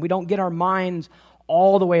comprehend him. We don't get our minds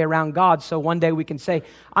all the way around God, so one day we can say,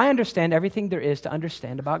 I understand everything there is to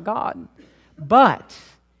understand about God. But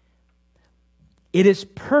it is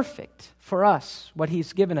perfect for us, what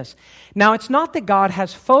He's given us. Now, it's not that God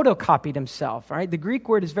has photocopied Himself, right? The Greek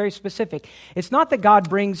word is very specific. It's not that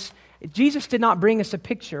Jesus did not bring us a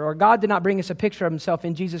picture, or God did not bring us a picture of Himself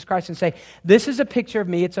in Jesus Christ and say, this is a picture of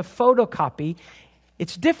me, it's a photocopy.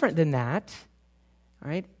 It's different than that,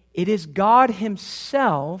 right? It is God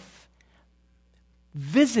Himself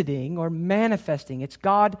visiting or manifesting. It's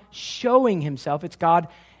God showing Himself. It's God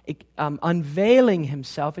unveiling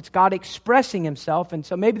Himself. It's God expressing Himself. And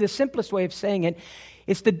so maybe the simplest way of saying it,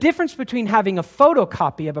 it's the difference between having a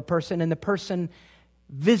photocopy of a person and the person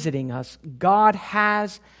visiting us. God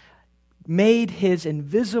has made His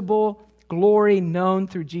invisible glory known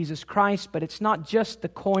through Jesus Christ, but it's not just the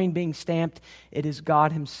coin being stamped. It is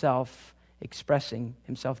God Himself expressing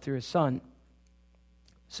Himself through His Son.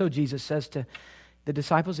 So Jesus says to the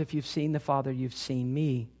disciples, if you've seen the Father, you've seen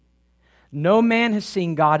me. No man has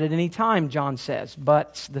seen God at any time, John says,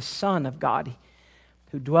 but the Son of God,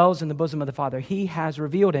 who dwells in the bosom of the Father, He has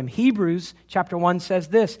revealed Him. Hebrews chapter 1 says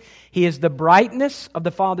this, He is the brightness of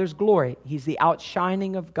the Father's glory. He's the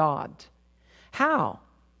outshining of God. How?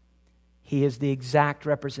 He is the exact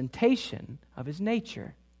representation of His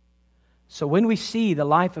nature. So when we see the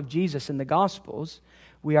life of Jesus in the Gospels,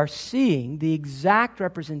 we are seeing the exact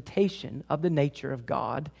representation of the nature of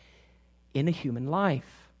God in a human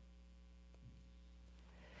life.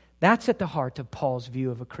 That's at the heart of Paul's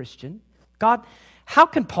view of a Christian. God, how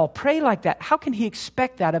can Paul pray like that? How can he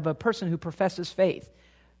expect that of a person who professes faith?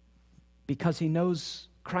 Because he knows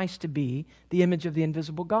Christ to be the image of the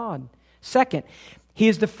invisible God. Second, He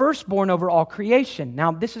is the firstborn over all creation.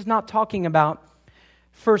 Now, this is not talking about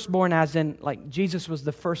firstborn as in like Jesus was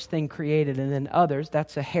the first thing created and then others.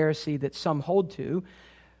 That's a heresy that some hold to.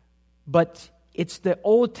 But it's the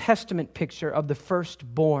Old Testament picture of the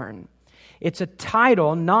firstborn. It's a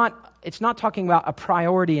title, it's not talking about a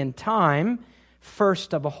priority in time,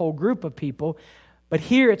 first of a whole group of people, but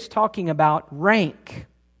here it's talking about rank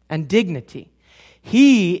and dignity.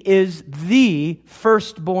 He is the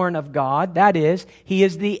firstborn of God. That is, He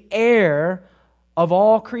is the heir of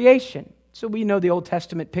all creation. So we know the Old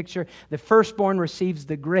Testament picture. The firstborn receives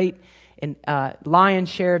the great lion's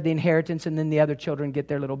share of the inheritance, and then the other children get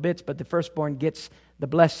their little bits, but the firstborn gets the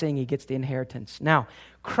blessing, he gets the inheritance. Now,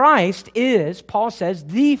 Christ is, Paul says,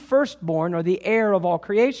 the firstborn or the heir of all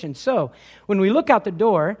creation. So, when we look out the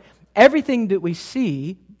door, everything we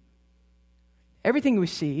see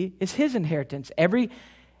is His inheritance. Every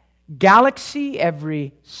galaxy,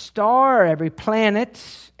 every star, every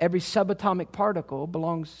planet, every subatomic particle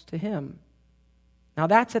belongs to Him. Now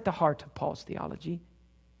that's at the heart of Paul's theology.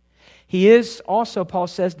 He is also, Paul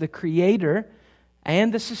says, the creator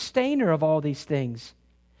and the sustainer of all these things.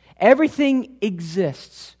 Everything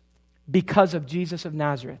exists because of Jesus of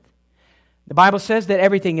Nazareth. The Bible says that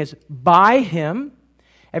everything is by Him.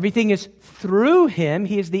 Everything is through Him.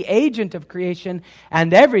 He is the agent of creation,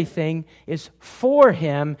 and everything is for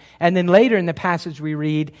Him. And then later in the passage we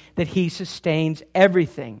read that He sustains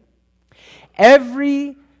everything.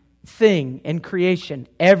 Everything in creation,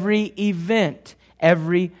 every event,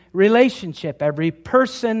 every relationship, every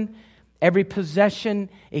person, every possession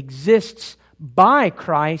exists by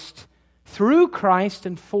Christ, through Christ,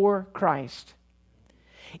 and for Christ.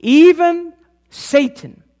 Even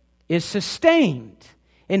Satan is sustained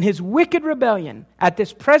in his wicked rebellion at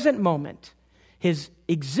this present moment. His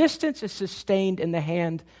existence is sustained in the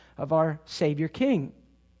hand of our Savior King.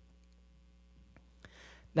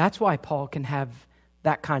 That's why Paul can have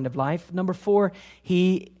that kind of life. Number 4,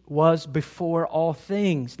 He was before all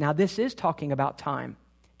things. Now this is talking about time.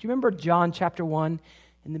 Do you remember John chapter 1?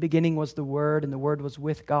 In the beginning was the Word, and the Word was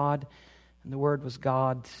with God, and the Word was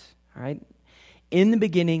God. All right? In the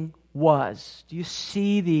beginning was. Do you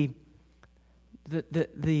see the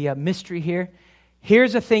mystery here?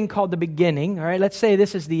 Here's a thing called the beginning. All right, let's say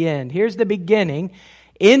this is the end. Here's the beginning.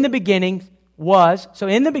 In the beginning was. So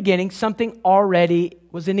in the beginning, something already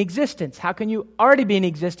was in existence. How can you already be in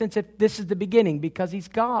existence if this is the beginning? Because He's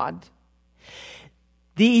God.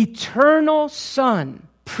 The eternal Son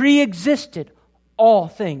pre-existed all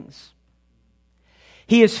things.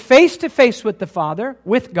 He is face to face with the Father,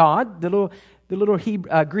 with God. The little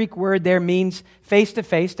Greek word there means face to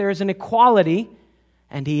face. There is an equality,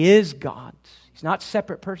 and He is God. He's not a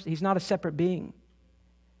separate person. He's not a separate being.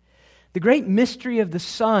 The great mystery of the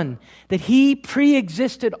Son, that He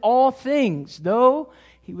pre-existed all things, though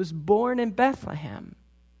He was born in Bethlehem.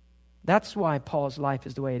 That's why Paul's life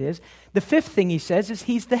is the way it is. The 5th thing he says is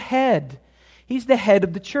He's the head. He's the head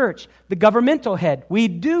of the church, the governmental head. We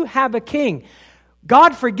do have a king.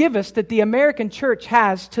 God forgive us that the American church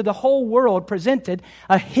has to the whole world presented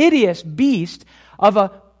a hideous beast of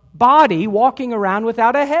a body walking around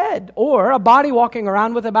without a head, or a body walking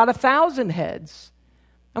around with about 1,000 heads.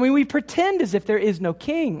 I mean, we pretend as if there is no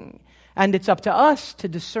king, and it's up to us to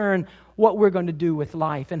discern what we're going to do with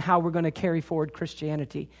life and how we're going to carry forward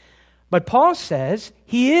Christianity. But Paul says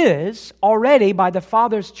he is already, by the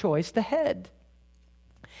Father's choice, the head.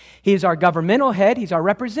 He is our governmental head. He's our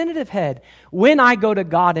representative head. When I go to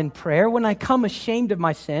God in prayer, when I come ashamed of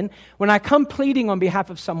my sin, when I come pleading on behalf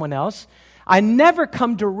of someone else, I never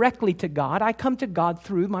come directly to God. I come to God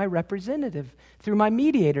through my representative, through my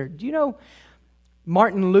mediator. Do you know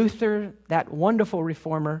Martin Luther, that wonderful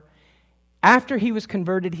reformer, after he was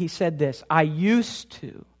converted, he said this, I used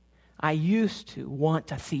to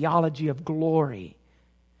want a theology of glory.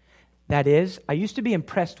 That is, I used to be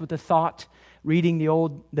impressed with the thought, reading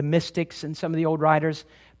the mystics and some of the old writers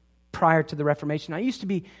prior to the Reformation. I used to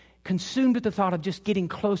be consumed with the thought of just getting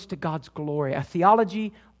close to God's glory. A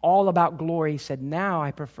theology all about glory. He said, now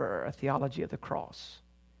I prefer a theology of the cross.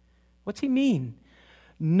 What's he mean?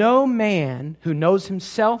 No man who knows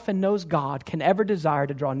himself and knows God can ever desire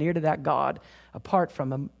to draw near to that God apart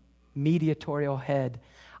from a mediatorial head.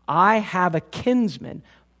 I have a kinsman,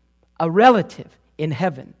 a relative in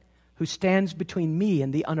heaven who stands between me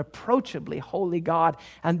and the unapproachably holy God,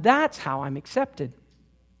 and that's how I'm accepted.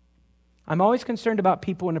 I'm always concerned about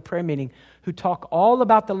people in a prayer meeting who talk all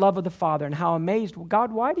about the love of the Father and how amazed, well,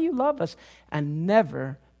 God, why do you love us? And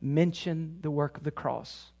never mention the work of the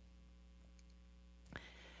cross.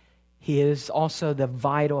 He is also the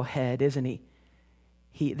vital head, isn't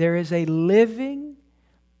he? There is a living,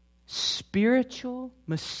 spiritual,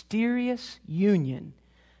 mysterious union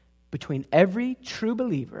between every true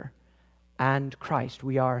believer and Christ.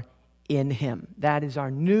 We are in Him. That is our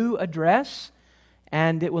new address,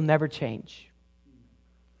 and it will never change.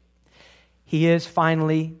 He is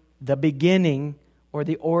finally the beginning or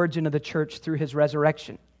the origin of the church through His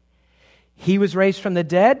resurrection. He was raised from the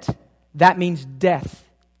dead. That means death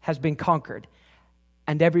has been conquered,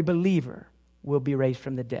 and every believer will be raised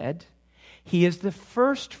from the dead. He is the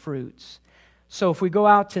first fruits. So if we go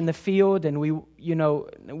out in the field and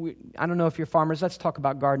I don't know if you're farmers, let's talk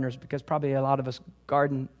about gardeners, because probably a lot of us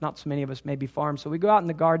garden, not so many of us maybe farm. So we go out in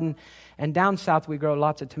the garden, and down south we grow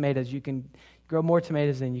lots of tomatoes. You can grow more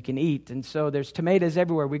tomatoes than you can eat, and so there's tomatoes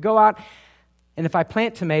everywhere. We go out, and if I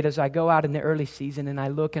plant tomatoes, I go out in the early season and I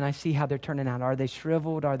look and I see how they're turning out. Are they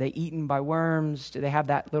shriveled? Are they eaten by worms? Do they have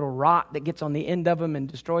that little rot that gets on the end of them and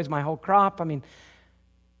destroys my whole crop? I mean,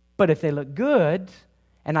 but if they look good,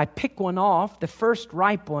 and I pick one off, the first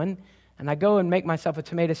ripe one, and I go and make myself a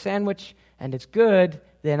tomato sandwich, and it's good,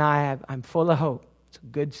 then I'm full of hope. It's a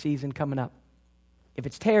good season coming up. If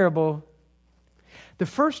it's terrible, the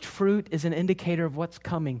first fruit is an indicator of what's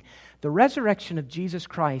coming. The resurrection of Jesus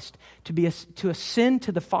Christ, to ascend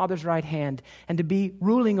to the Father's right hand and to be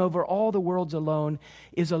ruling over all the worlds alone,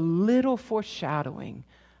 is a little foreshadowing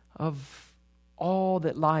of all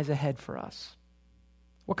that lies ahead for us.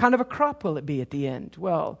 What kind of a crop will it be at the end?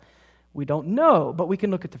 Well, we don't know, but we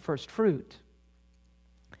can look at the first fruit.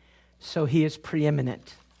 So He is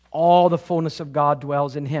preeminent. All the fullness of God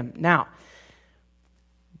dwells in Him. Now,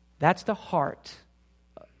 that's the heart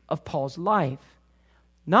of Paul's life.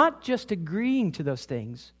 Not just agreeing to those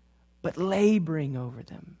things, but laboring over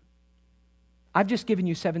them. I've just given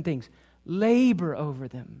you 7 things. Labor over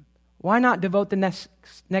them. Why not devote the next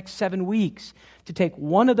 7 weeks to take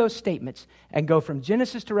one of those statements and go from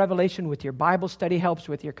Genesis to Revelation with your Bible study helps,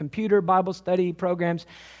 with your computer Bible study programs,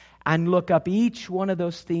 and look up each one of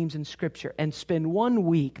those themes in Scripture and spend 1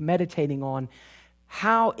 week meditating on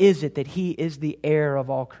how is it that He is the heir of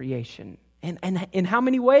all creation? And in how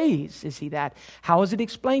many ways is He that? How is it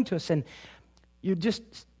explained to us? And you just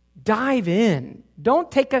dive in. Don't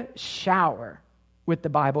take a shower with the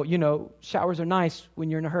Bible. You know, showers are nice when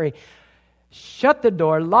you're in a hurry. Shut the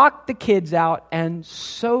door, lock the kids out, and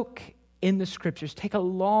soak in the Scriptures. Take a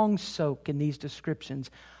long soak in these descriptions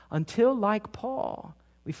until, like Paul,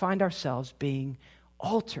 we find ourselves being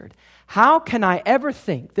altered. How can I ever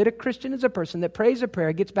think that a Christian is a person that prays a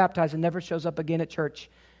prayer, gets baptized, and never shows up again at church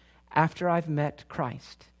after I've met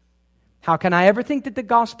Christ? How can I ever think that the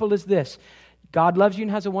gospel is this? God loves you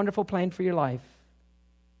and has a wonderful plan for your life.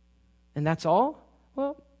 And that's all?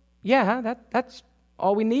 Well, yeah, that's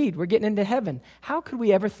all we need. We're getting into heaven. How could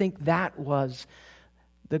we ever think that was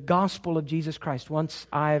the gospel of Jesus Christ once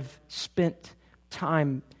I've spent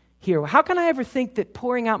time here? How can I ever think that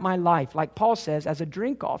pouring out my life, like Paul says, as a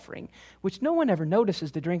drink offering, which no one ever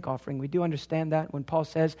notices the drink offering. We do understand that when Paul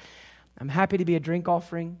says, I'm happy to be a drink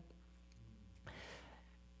offering.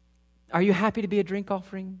 Are you happy to be a drink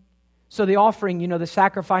offering? So the offering, the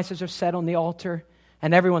sacrifices are set on the altar,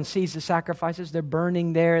 and everyone sees the sacrifices. They're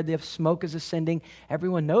burning there. The smoke is ascending.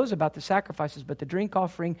 Everyone knows about the sacrifices, but the drink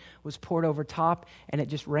offering was poured over top, and it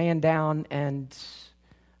just ran down and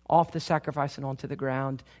off the sacrifice and onto the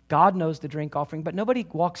ground. God knows the drink offering, but nobody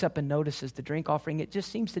walks up and notices the drink offering. It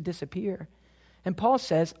just seems to disappear. And Paul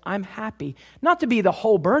says, I'm happy not to be the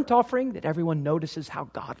whole burnt offering that everyone notices how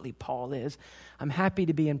godly Paul is. I'm happy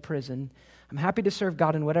to be in prison. I'm happy to serve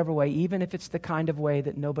God in whatever way, even if it's the kind of way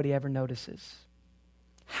that nobody ever notices.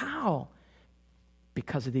 How?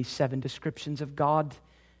 Because of these 7 descriptions of God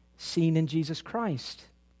seen in Jesus Christ.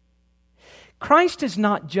 Christ is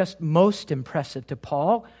not just most impressive to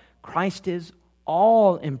Paul. Christ is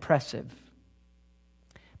all impressive.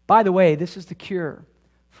 By the way, this is the cure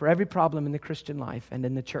for every problem in the Christian life and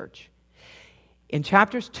in the church. In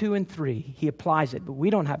chapters 2 and 3, he applies it, but we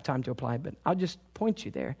don't have time to apply it, but I'll just point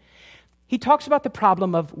you there. He talks about the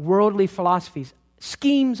problem of worldly philosophies,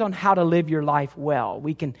 schemes on how to live your life well.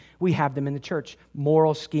 We have them in the church.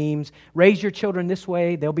 Moral schemes. Raise your children this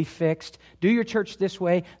way, they'll be fixed. Do your church this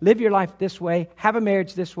way. Live your life this way. Have a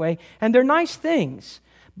marriage this way. And they're nice things.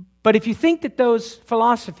 But if you think that those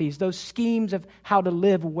philosophies, those schemes of how to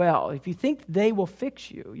live well, if you think they will fix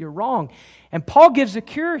you, you're wrong. And Paul gives a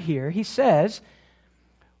cure here. He says,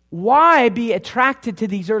 why be attracted to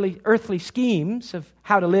these earthly schemes of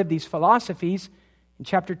how to live, these philosophies? In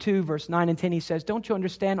chapter 2, verse 9 and 10, he says, don't you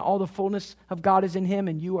understand all the fullness of God is in him,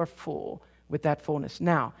 and you are full with that fullness.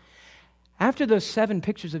 Now, after those 7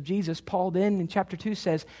 pictures of Jesus, Paul then in chapter 2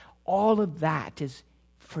 says, all of that is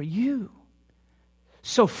for you.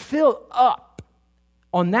 So fill up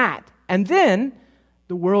on that. And then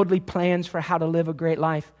the worldly plans for how to live a great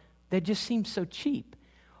life, they just seem so cheap.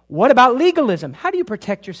 What about legalism? How do you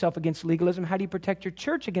protect yourself against legalism? How do you protect your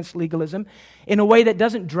church against legalism in a way that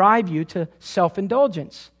doesn't drive you to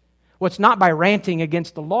self-indulgence? Well, it's not by ranting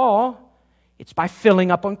against the law. It's by filling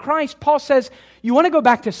up on Christ. Paul says, you want to go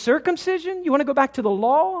back to circumcision? You want to go back to the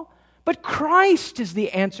law? But Christ is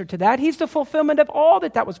the answer to that. He's the fulfillment of all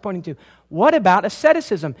that was pointing to. What about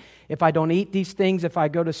asceticism? If I don't eat these things, if I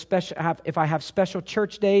go to if I have special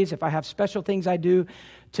church days, if I have special things I do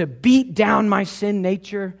to beat down my sin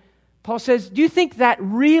nature, Paul says, do you think that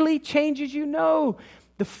really changes you? No.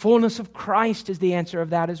 The fullness of Christ is the answer of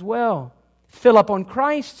that as well. Fill up on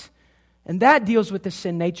Christ. And that deals with the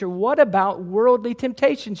sin nature. What about worldly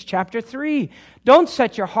temptations? Chapter 3. Don't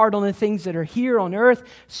set your heart on the things that are here on earth.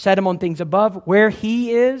 Set them on things above, where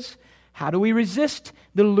He is. How do we resist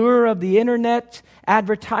the lure of the internet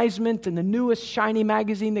advertisement and the newest shiny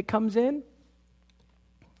magazine that comes in?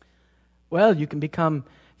 Well, you can become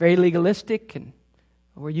very legalistic,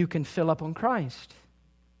 or you can fill up on Christ.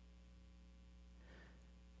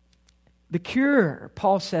 The cure,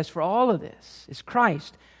 Paul says, for all of this is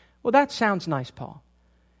Christ. Well, that sounds nice, Paul,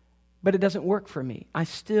 but it doesn't work for me. I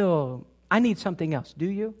need something else. Do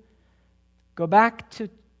you? Go back to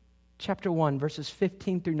chapter 1, verses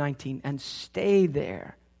 15 through 19, and stay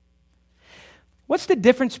there. What's the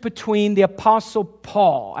difference between the Apostle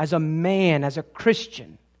Paul as a man, as a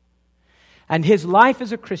Christian, and his life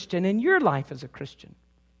as a Christian and your life as a Christian?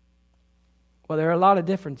 Well, there are a lot of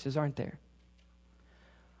differences, aren't there?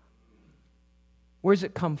 Where does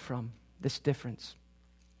it come from, this difference?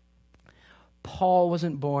 Paul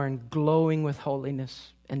wasn't born glowing with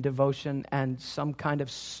holiness and devotion and some kind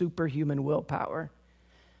of superhuman willpower.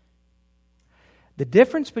 The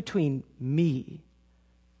difference between me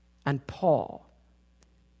and Paul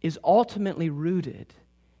is ultimately rooted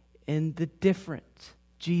in the different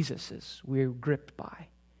Jesuses we're gripped by.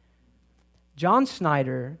 John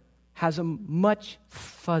Snyder has a much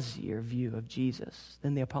fuzzier view of Jesus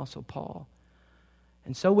than the Apostle Paul.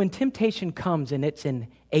 And so when temptation comes and it's in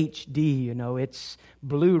HD, it's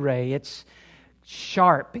Blu-ray, it's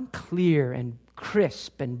sharp and clear and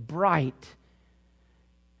crisp and bright,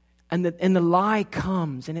 and the lie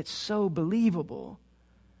comes and it's so believable,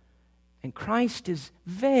 and Christ is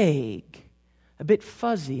vague, a bit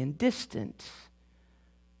fuzzy and distant,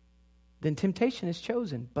 then temptation is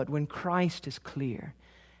chosen. But when Christ is clear,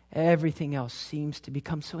 everything else seems to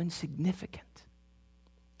become so insignificant.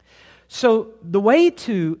 So the way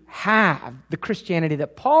to have the Christianity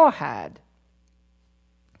that Paul had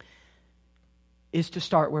is to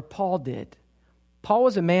start where Paul did. Paul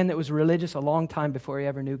was a man that was religious a long time before he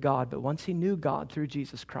ever knew God, but once he knew God through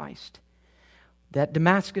Jesus Christ, that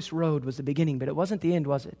Damascus road was the beginning, but it wasn't the end,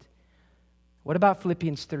 was it? What about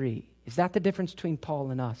Philippians 3? Is that the difference between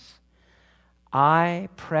Paul and us? I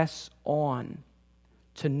press on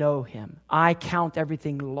to know Him. I count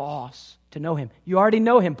everything loss to know Him. You already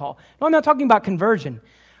know Him, Paul. No, I'm not talking about conversion.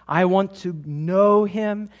 I want to know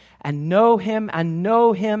Him and know Him and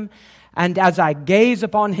know Him. And as I gaze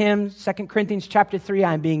upon Him, 2 Corinthians chapter 3,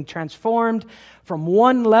 I am being transformed from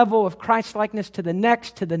one level of Christ-likeness to the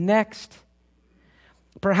next, to the next.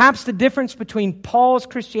 Perhaps the difference between Paul's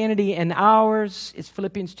Christianity and ours is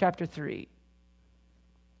Philippians chapter 3.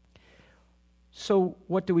 So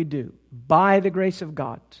what do? By the grace of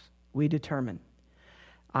God, we determine,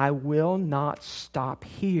 I will not stop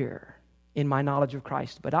here in my knowledge of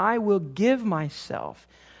Christ, but I will give myself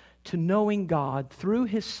to knowing God through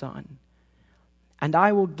His Son, and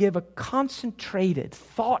I will give a concentrated,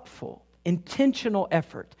 thoughtful, intentional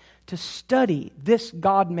effort to study this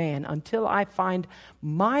God-man until I find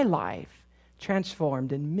my life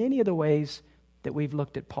transformed in many of the ways that we've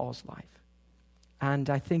looked at Paul's life. And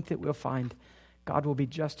I think that we'll find God will be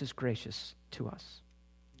just as gracious to us.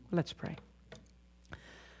 Let's pray.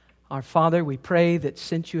 Our Father, we pray that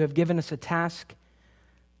since you have given us a task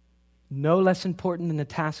no less important than the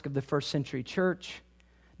task of the first century church,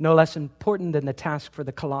 no less important than the task for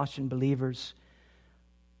the Colossian believers,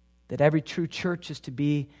 that every true church is to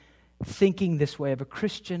be thinking this way of a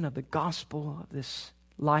Christian, of the gospel, of this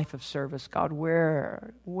life of service. God,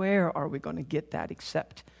 where are we going to get that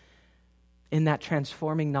except in that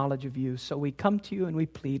transforming knowledge of you? So we come to you and we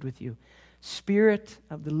plead with you. Spirit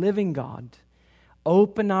of the living God,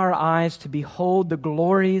 open our eyes to behold the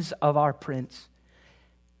glories of our Prince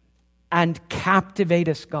and captivate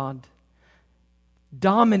us, God.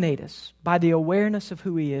 Dominate us by the awareness of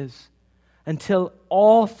who He is until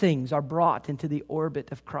all things are brought into the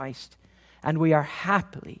orbit of Christ and we are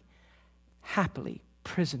happily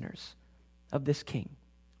prisoners of this King.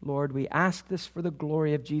 Lord, we ask this for the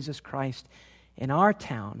glory of Jesus Christ in our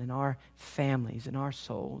town, in our families, in our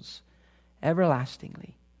souls,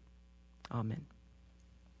 everlastingly. Amen.